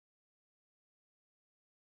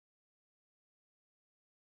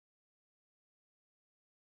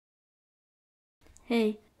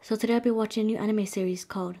Hey, so today I'll be watching a new anime series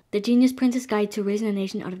called The Genius Prince's Guide to Raising a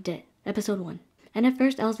Nation Out of Debt, Episode 1. And at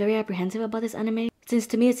first I was very apprehensive about this anime, since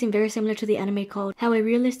to me it seemed very similar to the anime called How a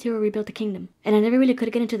Realist Hero Rebuilt a Kingdom. And I never really could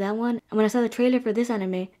get into that one, and when I saw the trailer for this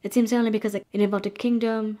anime, it seemed similar because it involved a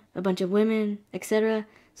kingdom, a bunch of women, etc.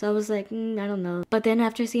 So I was like, I don't know. But then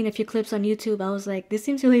after seeing a few clips on YouTube, I was like, this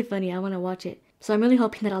seems really funny, I want to watch it. So I'm really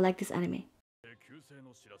hoping that I'll like this anime.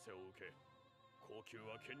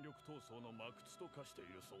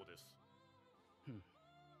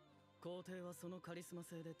 皇帝はそのカリスマ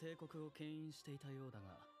性で帝国を牽引していたようだ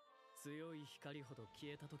が、強い光ほど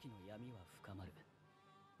消えた時の闇は深まる。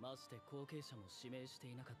まして後継者も指名して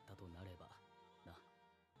いなかったとなればな。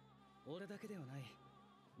俺だけではない。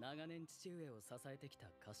長年父上を支えてきた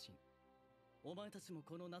家臣。お前たちも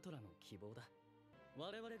このナトラの希望だ。我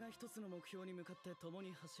々が一つの目標に向かって共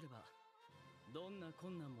に走れば、どんな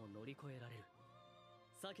困難も乗り越えられる。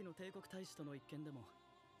先の帝国大使との一件でも、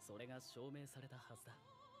それが証明されたはずだ。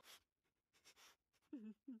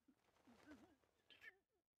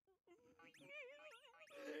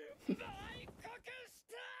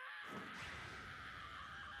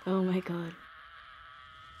Oh my god.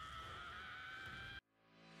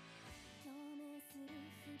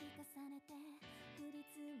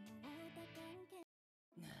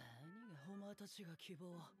 何がお前たちが希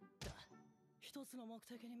望だ。一つの目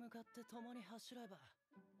的に向かって共に走れば。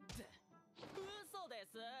嘘で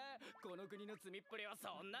す。この国の罪っぷりはそ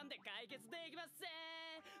んなんで解決できません。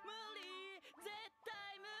無理、絶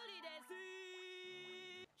対無理で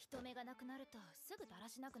す。人目がなくなるとすぐだら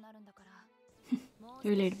しなくなるんだから。もう少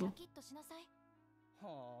しシャキッとしなさい。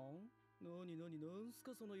はあ、なんす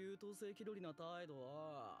かその優等生気取りな態度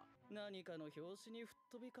は。何かの拍子に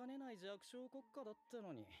吹っ飛びかねない弱小国家だった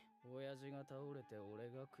のに、親父が倒れて俺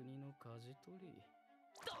が国の舵取り。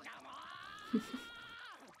どうかも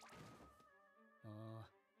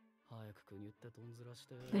早く国ってとんずらし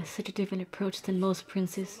て。 That's such a different approach than most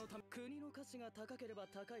princes. 国の価値が高ければ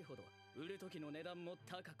高いほど売る時の値段も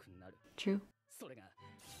高くなる。 True. それが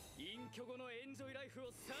隠居後のエンジョイライフ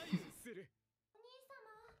を左右する。お兄様、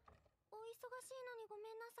お忙しいのにごめ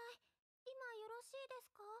んなさい。今よろしいで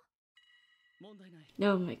すか？問題ない。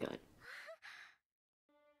 Oh my god.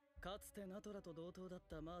 かつてナトラと同等だっ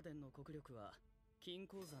たマーデンの国力は金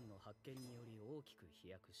鉱山の発見により大きく飛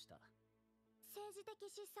躍した。政治的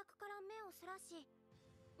失策から目をそらし、自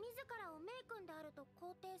らを名君であると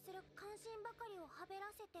肯定する関心ばかりをはべら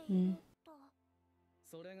せていると、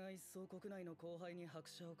それが一層国内の荒廃に拍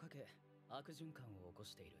車をかけ、悪循環を起こ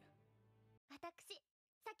している。私、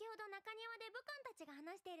先ほど中庭で武官たちが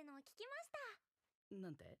話しているのを聞きました。な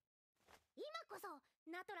んて？今こそ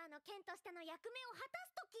ナトラの剣としての役目を果た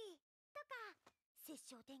す時とか、摂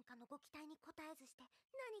政殿下のご期待に応えずして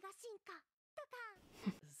何が進化とか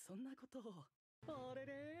そんなことを。あれ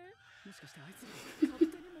れ、もしかしてあいつら勝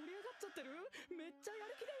手に盛り上がっちゃってる？めっちゃや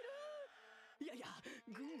る気でいる。いやいや、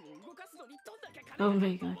軍を動かすのにどんだけ金が Oh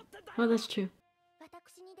my god. Oh, that's true.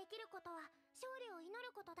 私にできることは勝利を祈る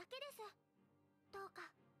ことだけです。どうか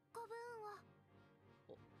ご分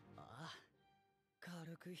を。ああ、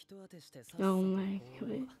軽く一当てしてさっさと。 Oh my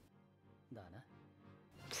god. だな。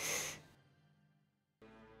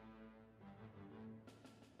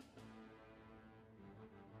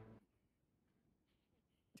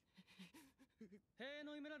兵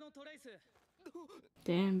の村のトレイス。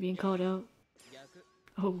 Damn, being called out. 逆。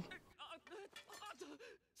 Oh. 失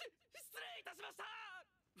礼いたしました。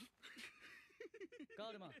カ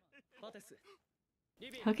ールマン、バテス、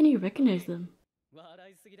リビン。 How can you recognize them?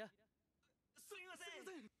 笑いすぎだ。すみません。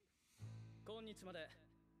今日まで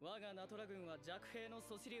我がナトラ軍は弱兵の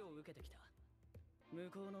そしりを受けてきた。向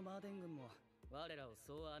こうのマーデン軍も我らを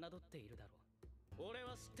そう侮っているだろう。俺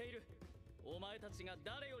は知っている。お前たちが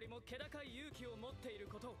誰よりも気高い勇気を持っている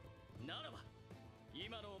ことを。ならば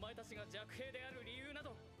今のお前たちが弱兵である理由な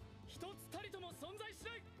ど一つたりとも存在し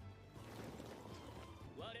ない。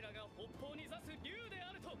我らが北方に座す竜で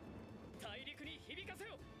あると大陸に響かせ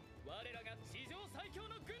よ。我らが地上最強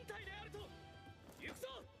の軍隊であると。行く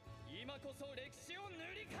ぞ。今こそ歴史を塗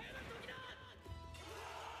り替える時だ。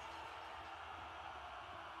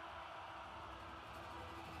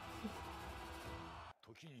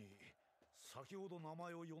時に先ほど名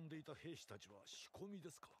前を呼んでいた兵士たちは仕込み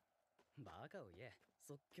ですか？バカを言え、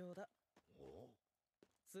即興だ。おう、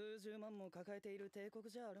数十万も抱えている帝国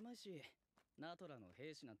じゃあるまいし、ナトラの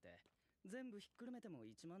兵士なんて全部ひっくるめても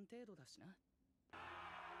1万程度だしな。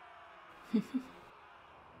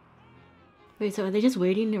Wait, so are they just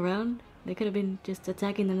waiting around? They could have been just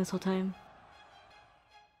attacking them this whole time.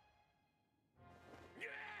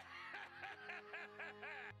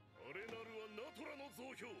 あれなるはナトラの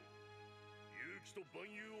増票。勇気ちと蛮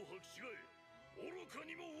勇を履き違え、愚か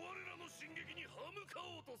にも我らの進撃に歯向か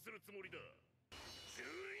おうとするつもりだ。蹂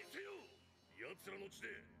躙せよ。奴らの血で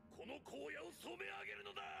この荒野を染め上げる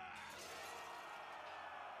のだ。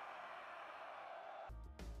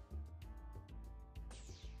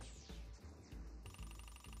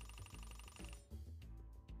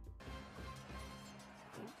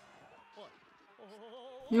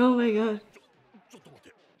Oh my god. ちょっと待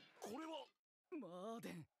って、これはマー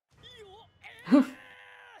デンよ。何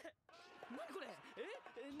これ。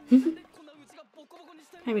なんでこんなうちがボコボコにし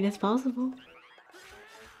てんの。 I mean, it's possible.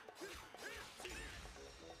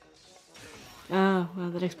 Oh,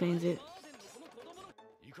 well, that explains it.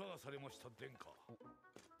 いかがされました殿下。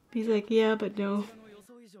 He's like, yeah, but no. 予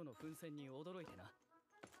想以上の奮戦に驚いてな。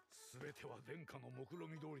すべては殿下の目論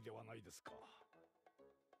見通りではないですか。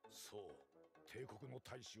そう、帝国の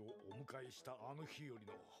大使をお迎えしたあの日より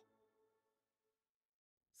の。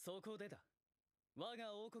そこでだ。我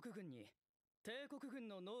が王国軍に帝国軍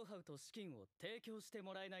のノウハウと資金を提供して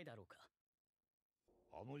もらえないだろうか。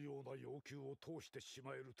あのような要求を通してし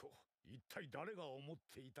まえると一体誰が思っ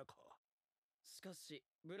ていたか。しかし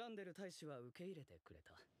ブランデル大使は受け入れてくれ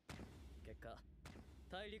た。結果、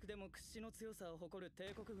大陸でも屈指の強さを誇る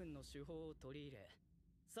帝国軍の手法を取り入れ、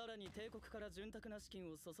さらに帝国から潤沢な資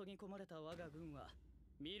金を注ぎ込まれた我が軍は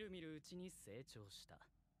みるみるうちに成長した。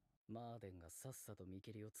マーデンがさっさと見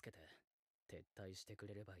切りをつけて撤退してく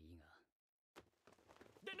れればいいが。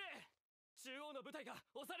伝令、中央の部隊が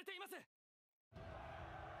押されています。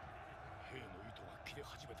兵の糸が切れ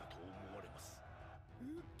始めたと思われます。う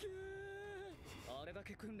っけー。あれだ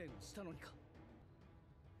け訓練をしたのにか。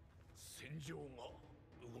戦場が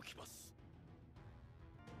動きます。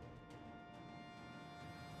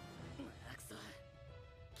くそ、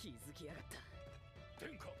気づきやがった。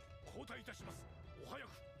殿下、交代いたします。お早く。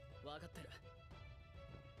分かってる。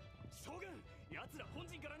将軍、奴ら本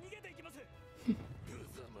陣から逃げていきます。無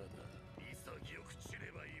様だ。潔く散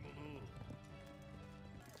ればいいもの。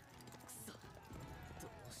くそ、ど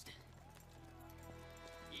うして。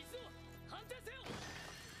一同反転せよ。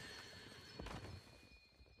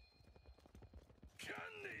観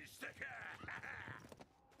念したか。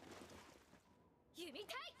弓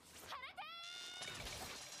隊放て。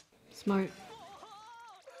 Smart.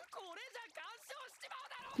 これじゃ干渉しちまう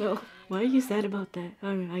だろう。 No, why are you sad about that?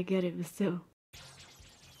 I mean, I get it, but still.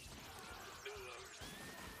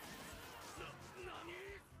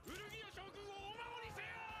 古着屋将軍をお守りせよ。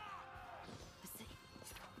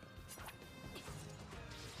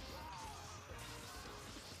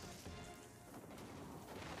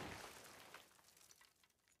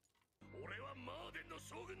俺はマーデンの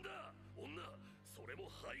将軍だ。女、それも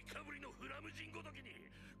ハイかぶりのフラム人ごときに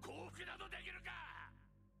降伏などできるか。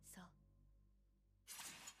そう。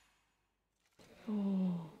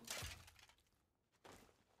 Oh.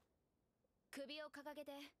 首を掲げ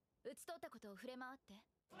て討ち取ったことを触れ回って。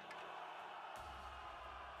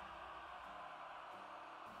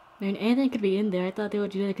 Man, anything could be in there. I thought they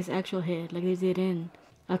would do like his actual head, like they did in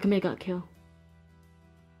Akame Got Kill.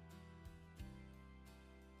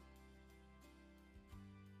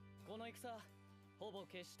 この戦、ほぼ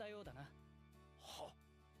決したようだな。は。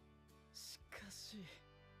しかし、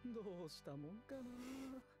どうしたもんかな。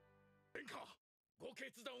殿下、ご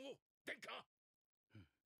決断を。殿下。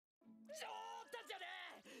冗談じゃね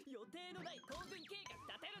え。予定のない行軍計画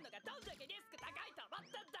立てるのがどんだけリスク高いと思っ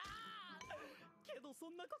たんだ。けどそ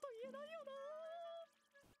んなこと言えないよ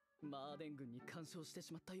な。マーデン軍に干渉して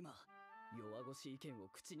しまった今、弱腰意見を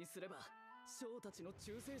口にすれば将たちの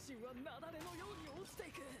忠誠心は雪崩のように落ちて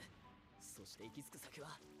いく。そして行き着く先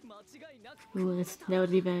は間違いなく Ooh, that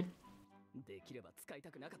would be bad. できれば使い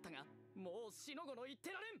たくなかったが、もう死の子の言っ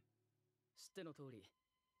てられん。知っての通り、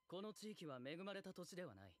この地域は恵まれた土地で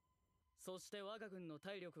はない。そして我が軍の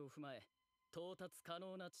体力を踏まえ、到達可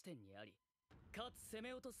能な地点にあり、かつ攻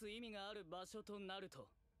め落とす意味がある場所となると、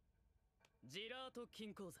ジラート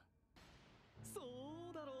金鉱山。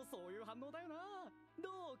そうだろう、そういう反応だよな。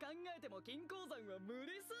どう考えても金鉱山は無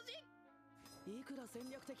理筋。いくら戦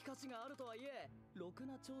略的価値があるとはいえ、ろく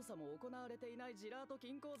な調査も行われていないジラート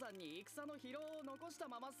金鉱山に戦の疲労を残した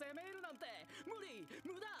まま攻めるなんて無理、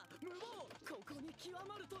無駄、無謀、ここに極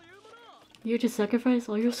まるというもの。 You just sacrifice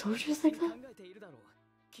all your soldiers like 考 that? えているだろう。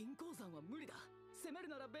金鉱山は無理だ。攻める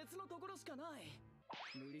なら別のところしかない。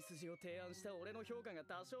無理筋を提案した俺の評価が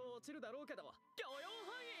多少落ちるだろうけど、許容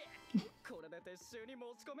範囲。これで撤収に持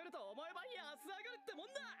ち込めると思えば安上がるっても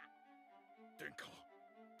んだ。殿下。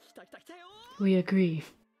来た来た来たよ。 We agree.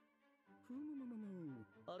 ふむむむむ。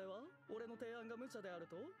あれは俺の提案が無茶である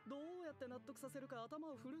とどうやって納得させるか頭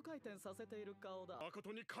をフル回転させている顔だ。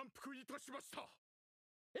誠に感服いたしました。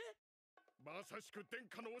まさしく殿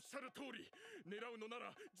下のおっしゃる通り、狙うのな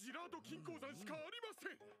らジラード金鉱山しかありませ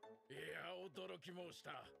ん。いや、驚き申し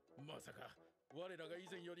た。まさか我らが以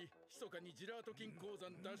前より密かにジラート金鉱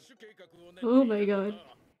山奪取計画を練っていた Oh my god.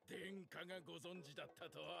 殿下がご存知だった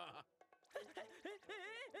とは。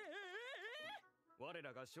我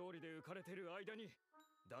らが勝利で浮かれてる間に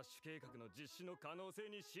奪取計画の実施の可能性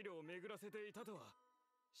に資料を巡らせていたとは、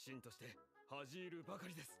真として恥じ入るばか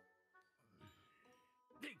りです。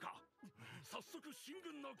殿下、早速秦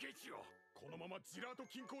軍の下地を。このままジラート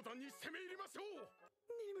金鉱山に攻め入りましょう。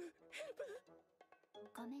ニム、ヘルプ。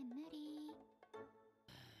ごめん無理。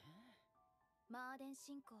マーデン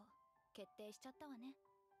進行決定しちゃったわね。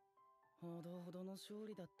ほどほどの勝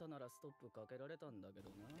利だったならストップかけられたんだけど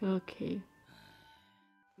な。Okay.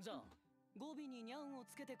 じゃあ語尾にニャンを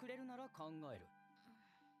つけてくれるなら考える。はい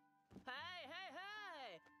はいは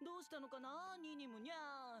い、どうしたのかなニニムニャン。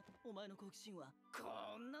お前の好奇心はこ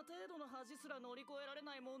んな程度の恥すら乗り越えられ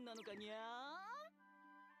ないもんなのかニャン。わ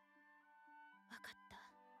かった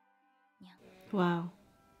ニャン。 Wow.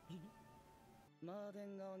 マーデ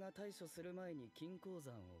ン側が対処する前に金鉱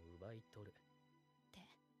山を奪い取るって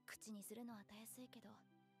口にするのはたやすいけど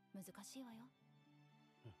難しいわよ。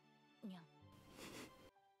ニャン。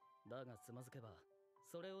だがつまずけば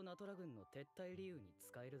それをナトラ軍の撤退理由に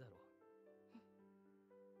使えるだろう。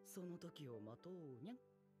その時を待とうにゃん。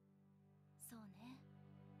そうね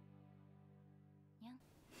ニャン。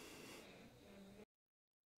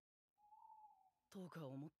とか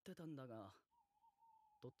思ってたんだが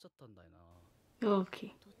取っちゃったんだよな。Okay. 取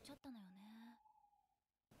っちゃったのよね。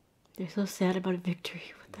 They're so sad about a victory.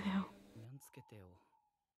 What the hell? にゃんつけてよ。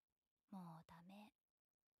もうダメ。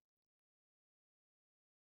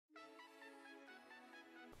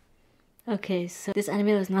Okay, so this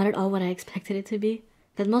anime was not at all what I expected it to be.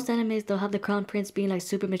 Because most animes, they'll have the crown prince being like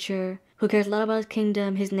super mature, who cares a lot about his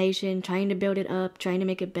kingdom, his nation, trying to build it up, trying to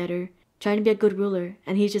make it better, trying to be a good ruler,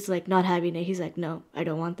 and he's just like not having it. He's like, no, I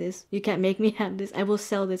don't want this. You can't make me have this. I will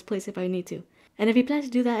sell this place if I need to. And if he plans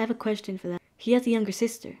to do that, I have a question for that. He has a younger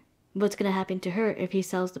sister. What's gonna happen to her if he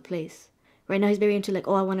sells the place? Right now he's very into like,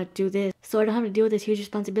 oh, I want to do this, so I don't have to deal with this huge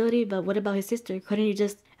responsibility, but what about his sister? Couldn't he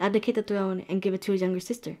just abdicate the throne and give it to his younger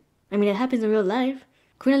sister? I mean, it happens in real life.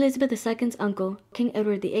 Queen Elizabeth II's uncle, King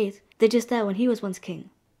Edward VIII, did just that when he was once king,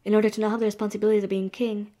 in order to not have the responsibilities of being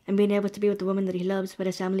king and being able to be with the woman that he loves but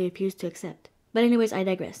his family refused to accept. But anyways, I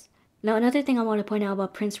digress. Now another thing I want to point out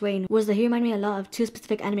about Prince Wein was that he reminded me a lot of two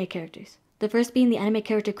specific anime characters. The first being the anime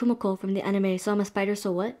character Kumiko from the anime So I'm a Spider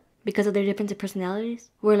So What, because of their difference in personalities,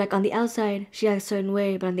 where like on the outside she acts a certain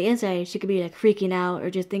way, but on the inside she could be like freaking out or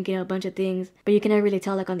just thinking a bunch of things, but you can never really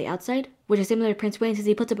tell like on the outside, which is similar to Prince Wein since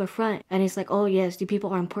he puts up a front and he's like, oh yes, you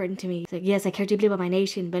people are important to me. He's like, yes, I care deeply about my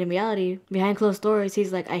nation, but in reality, behind closed doors,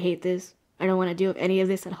 he's like, I hate this. I don't want to deal with any of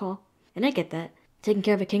this at all. And I get that. Taking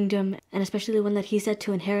care of a kingdom, and especially the one that he's set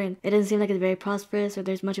to inherit, it doesn't seem like it's very prosperous or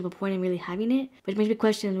there's much of a point in really having it, which makes me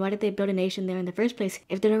question why did they build a nation there in the first place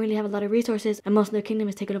if they don't really have a lot of resources and most of their kingdom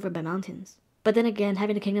is taken over by mountains. But then again,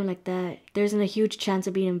 having a kingdom like that, there isn't a huge chance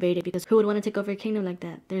of being invaded because who would want to take over a kingdom like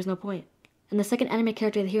that? There's no point. And the second anime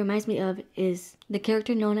character that he reminds me of is the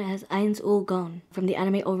character known as Ainz Ul Gon from the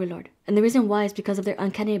anime Overlord. And the reason why is because of their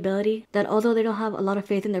uncanny ability that although they don't have a lot of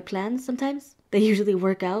faith in their plans sometimes, they usually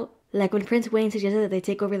work out. Like when Prince Wein suggested that they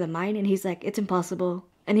take over the mine and he's like, it's impossible.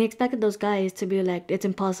 And he expected those guys to be like, it's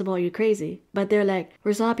impossible, are you crazy? But they're like,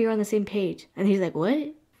 we're so happy you're on the same page. And he's like,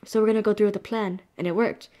 what? So we're gonna go through with the plan. And it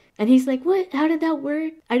worked. And he's like, what? How did that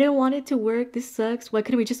work? I didn't want it to work. This sucks. Why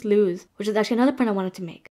couldn't we just lose? Which is actually another point I wanted to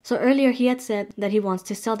make. So earlier he had said that he wants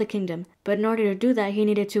to sell the kingdom, but in order to do that he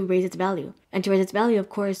needed to raise its value. And to raise its value, of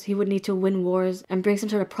course, he would need to win wars and bring some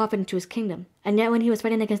sort of profit into his kingdom. And yet when he was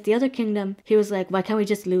fighting against the other kingdom, he was like, why can't we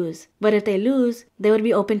just lose? But if they lose, they would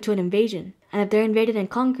be open to an invasion. And if they're invaded and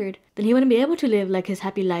conquered, then he wouldn't be able to live like his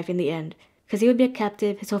happy life in the end. Because he would be a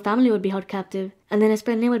captive, his whole family would be held captive, and then his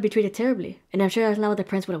friend Lin would be treated terribly. And I'm sure that's not what the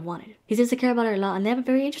prince would have wanted. He seems to care about her a lot, and they have a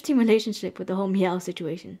very interesting relationship with the whole Meow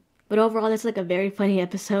situation. But overall, this is like a very funny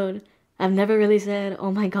episode. I've never really said,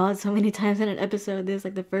 oh my god, so many times in an episode. This is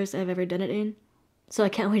like the first I've ever done it in. So I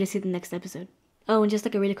can't wait to see the next episode. Oh, and just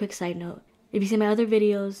like a really quick side note. If you see my other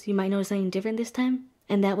videos, you might notice something different this time.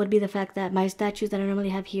 And that would be the fact that my statues that I normally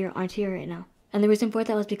have here aren't here right now. And the reason for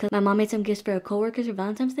that was because my mom made some gifts for her coworkers for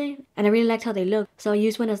Valentine's Day, and I really liked how they looked, so I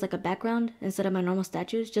used one as like a background instead of my normal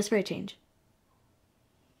statues, just for a change.